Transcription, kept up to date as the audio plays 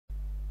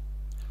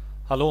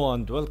Hello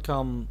and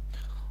welcome.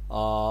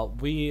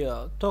 We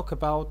talk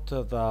about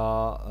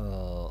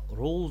the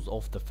rules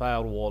of the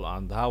firewall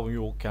and how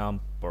you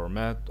can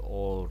permit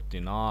or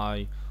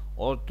deny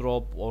or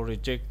drop or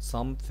reject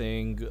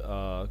something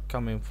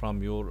coming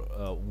from your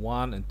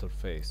WAN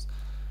interface.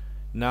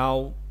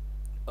 Now,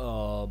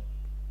 uh,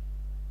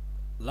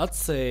 let's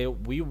say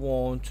we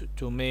want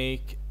to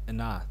make a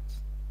NAT.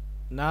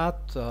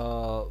 NAT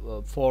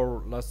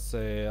for, let's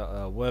say,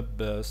 a web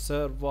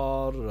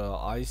server,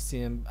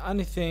 ICM,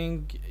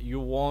 anything you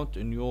want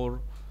in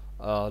your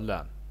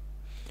LAN.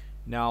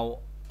 Now,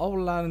 our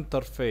LAN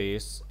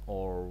interface,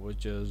 or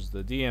which is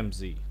the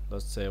DMZ,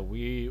 let's say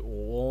we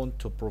want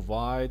to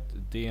provide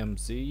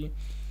DMZ,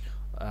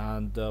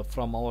 and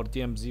from our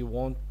DMZ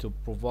want to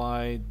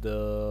provide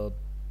the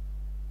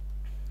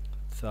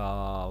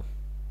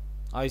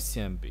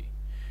ICMP.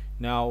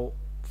 Now,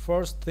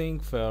 first thing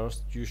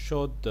first, you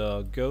should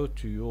go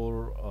to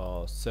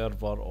your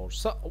server or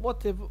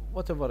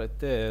whatever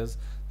it is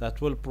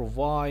that will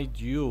provide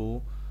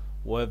you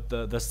with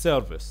the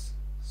service.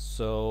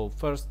 So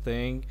first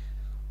thing,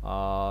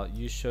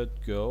 you should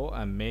go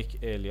and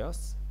make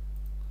alias,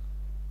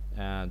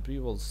 and we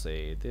will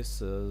say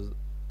this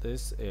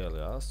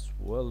alias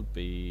will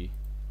be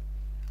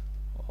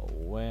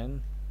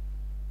when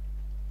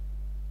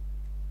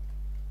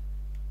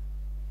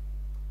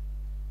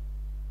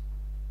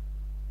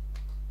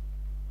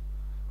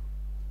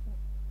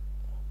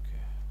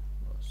okay,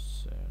 let's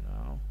say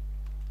now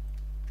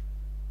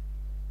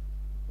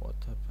what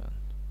happened.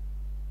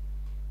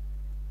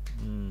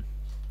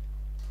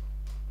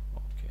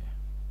 Okay,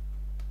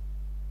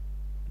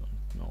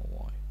 don't know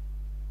why.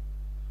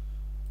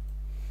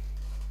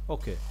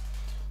 Okay,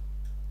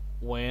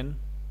 when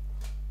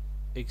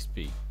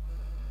XP.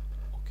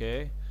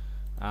 Okay,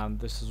 and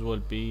this will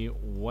be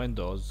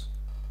Windows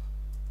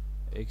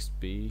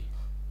XP,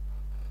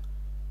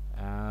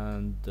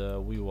 and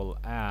we will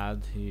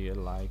add here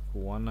like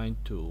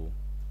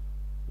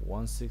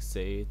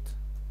 192.168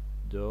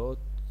 dot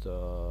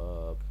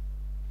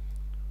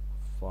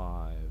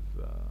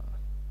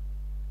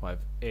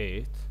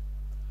 58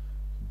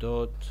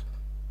 dot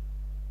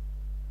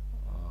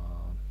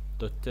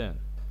 10.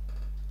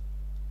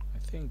 I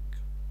think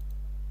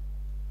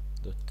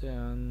the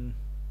 10.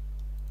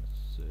 Let's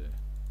see.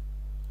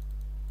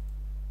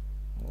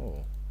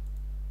 Oh,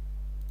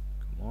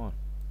 come on.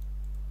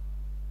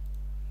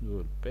 We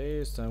will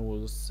paste and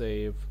we'll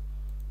save,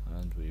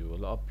 and we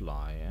will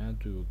apply, and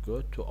we will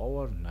go to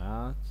our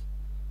NAT,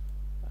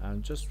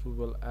 and just we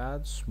will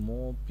add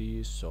small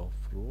piece of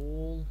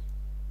rule.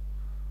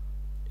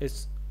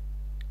 It's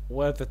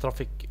where the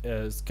traffic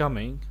is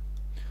coming,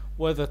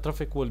 where the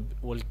traffic will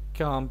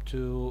come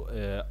to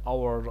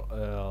our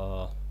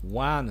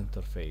WAN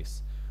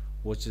interface,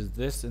 which is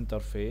this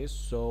interface.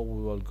 So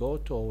we will go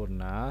to our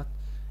NAT,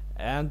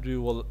 and we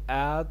will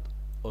add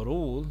a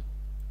rule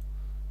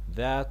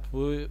that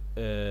we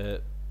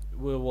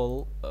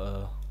will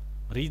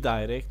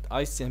redirect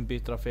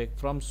ICMP traffic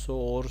from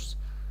source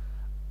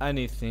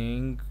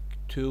anything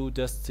to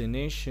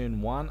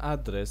destination 1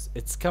 address.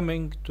 It's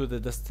coming to the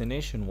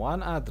destination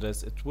 1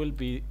 address. It will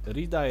be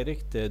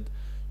redirected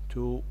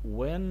to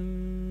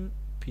when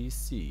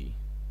PC,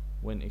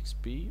 when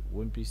XP,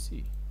 when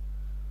PC,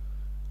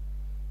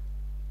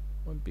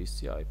 when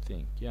PC, I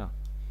think, yeah.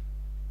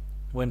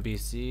 When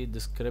PC,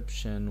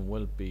 description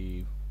will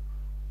be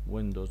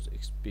Windows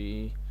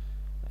XP,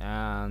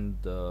 and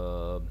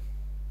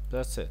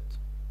that's it.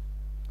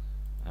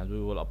 And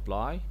we will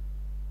apply,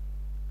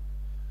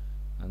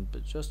 and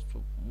but just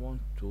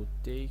want to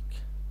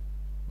take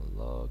a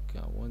look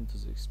at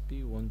Windows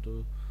XP,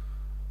 Windows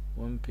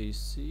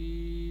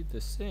PC,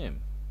 the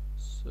same,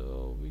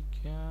 so we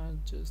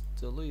can just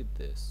delete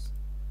this.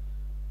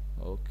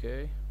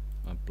 Okay,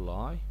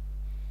 apply,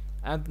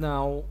 and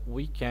now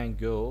we can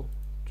go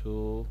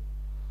to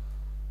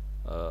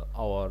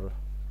our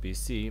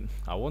PC.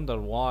 I wonder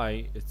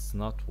why it's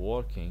not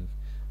working.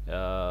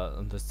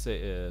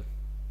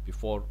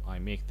 Before I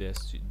make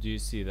this, do you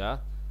see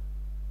that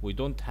we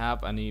don't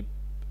have any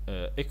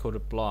echo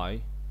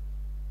reply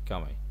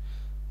coming?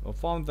 I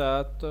found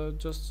that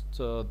just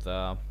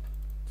the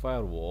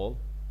firewall,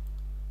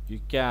 you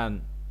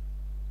can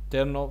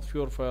turn off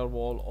your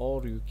firewall,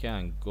 or you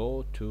can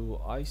go to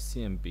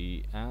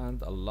ICMP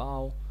and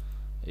allow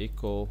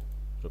echo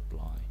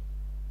reply.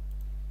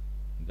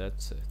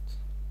 That's it.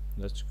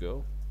 Let's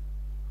go.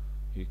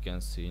 You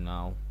can see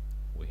now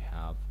we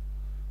have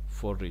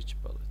full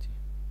reachability.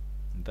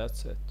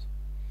 That's it.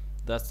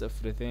 That's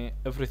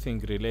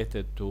everything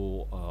related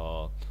to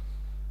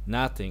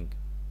NATing,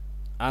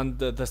 and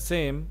the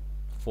same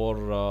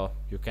for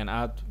you can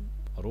add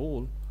a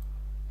rule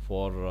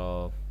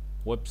for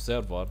web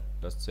server.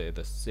 Let's say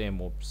the same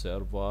web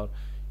server,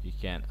 you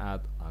can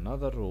add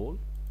another rule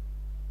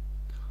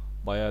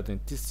by adding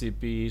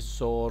TCP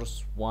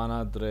source 1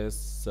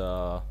 address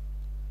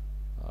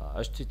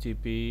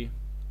HTTP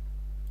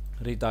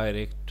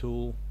redirect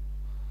to,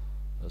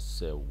 let's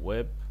say,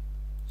 web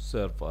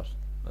server.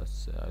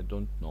 Let's say, I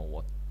don't know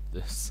what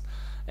this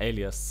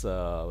alias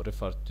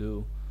refer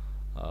to,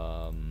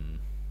 um,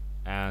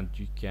 and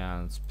you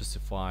can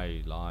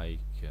specify like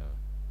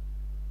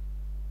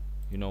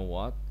you know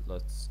what,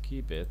 let's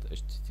keep it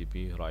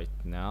HTTP right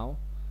now,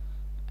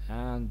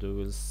 and we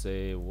will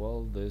say,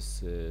 well,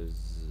 this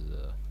is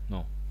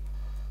no,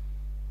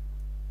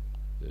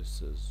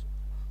 this is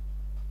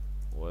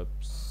web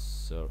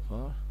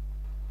server,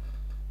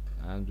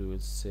 and we will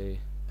say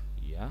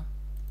yeah,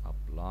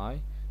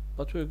 apply,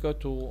 but we'll go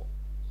to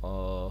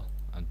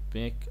and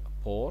make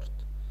a port,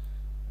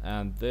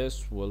 and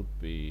this will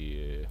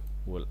be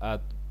will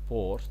add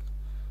port,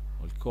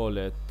 we'll call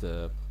it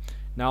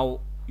now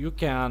you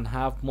can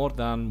have more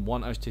than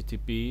one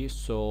HTTP,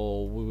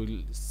 so we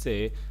will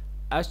say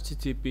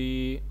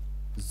HTTP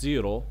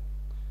 0,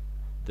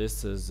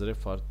 this is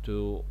referred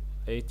to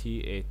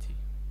 8080,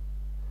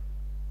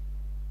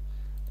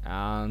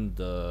 and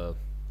or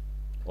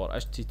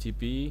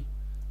HTTP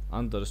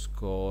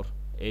underscore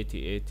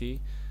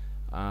 8080,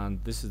 and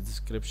this is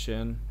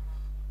description,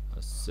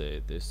 let's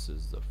say this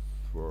is the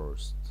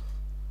first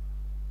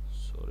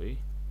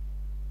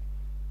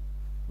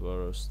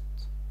first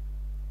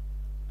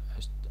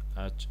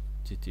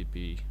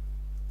HTTP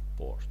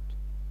port.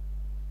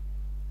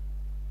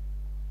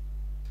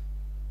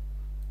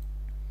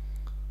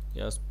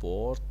 Yes,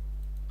 port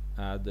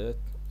added,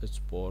 it's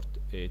port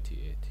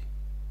 8080.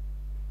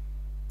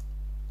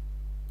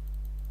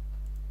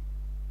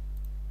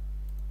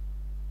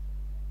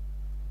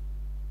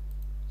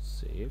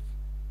 Save,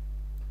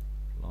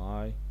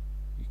 apply.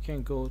 You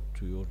can go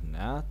to your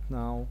NAT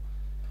now,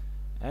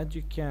 and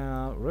you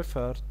can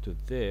refer to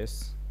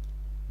this,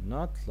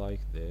 not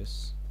like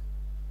this.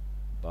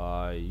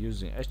 By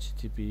using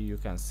HTTP you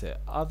can say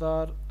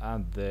other,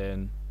 and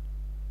then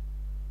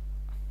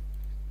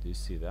do you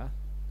see that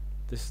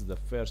this is the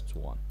first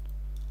one,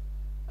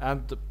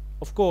 and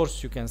of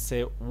course you can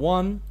say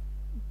 1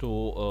 to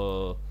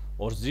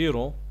or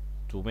 0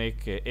 to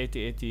make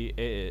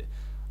 8080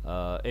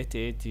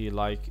 8080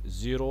 like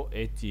 0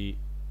 80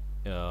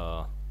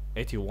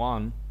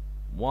 81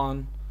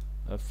 1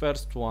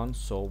 first one,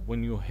 so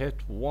when you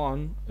hit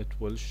 1 it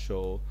will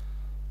show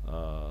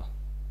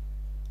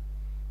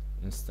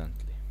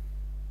instantly.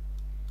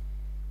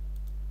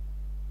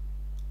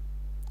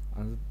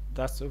 And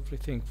that's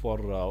everything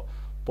for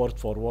port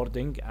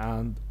forwarding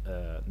and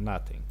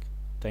NATing.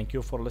 Thank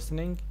you for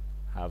listening.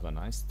 Have a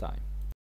nice time.